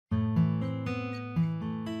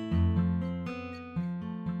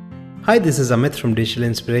Hi, this is Amit from Digital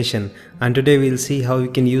Inspiration, and today we'll see how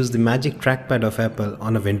you can use the magic trackpad of Apple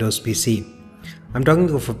on a Windows PC. I'm talking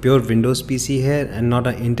of a pure Windows PC here and not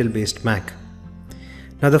an Intel based Mac.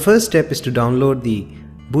 Now the first step is to download the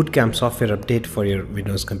Boot Camp software update for your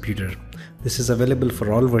Windows computer. This is available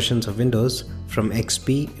for all versions of Windows from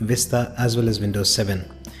XP, Vista as well as Windows 7.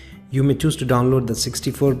 You may choose to download the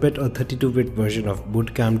 64-bit or 32-bit version of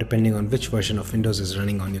Boot Camp depending on which version of Windows is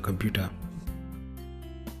running on your computer.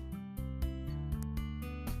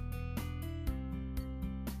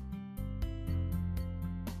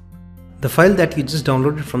 The file that you just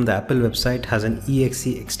downloaded from the Apple website has an exe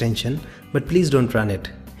extension, but please don't run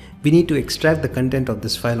it. We need to extract the content of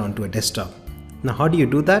this file onto a desktop. Now how do you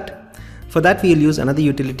do that? For that we'll use another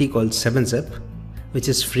utility called 7-zip, which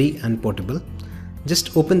is free and portable.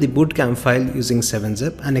 Just open the Boot Camp file using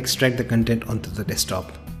 7-zip and extract the content onto the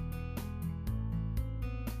desktop.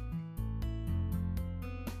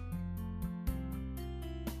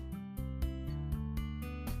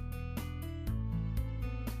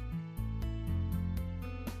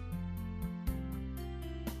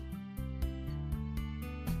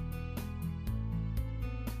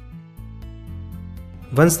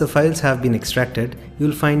 Once the files have been extracted, you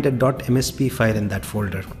will find a .msp file in that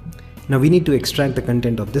folder. Now we need to extract the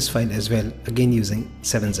content of this file as well, again using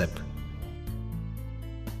 7-zip.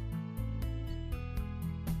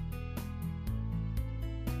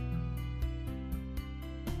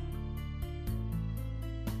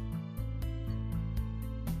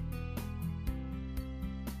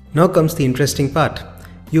 Now comes the interesting part.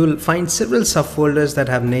 You will find several subfolders that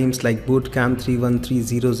have names like bootcamp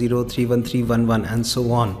 31300, 31311 and so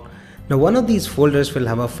on. Now one of these folders will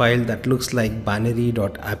have a file that looks like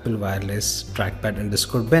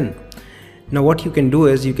binary.applewireless_trackpad_bin. Now what you can do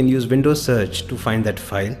is you can use Windows search to find that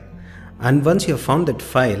file, and once you have found that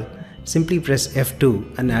file, simply press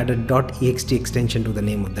F2 and add a .ext extension to the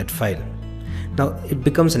name of that file. Now it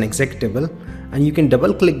becomes an executable and you can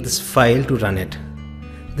double click this file to run it.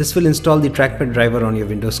 This will install the trackpad driver on your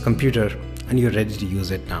Windows computer and you're ready to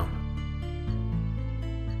use it now.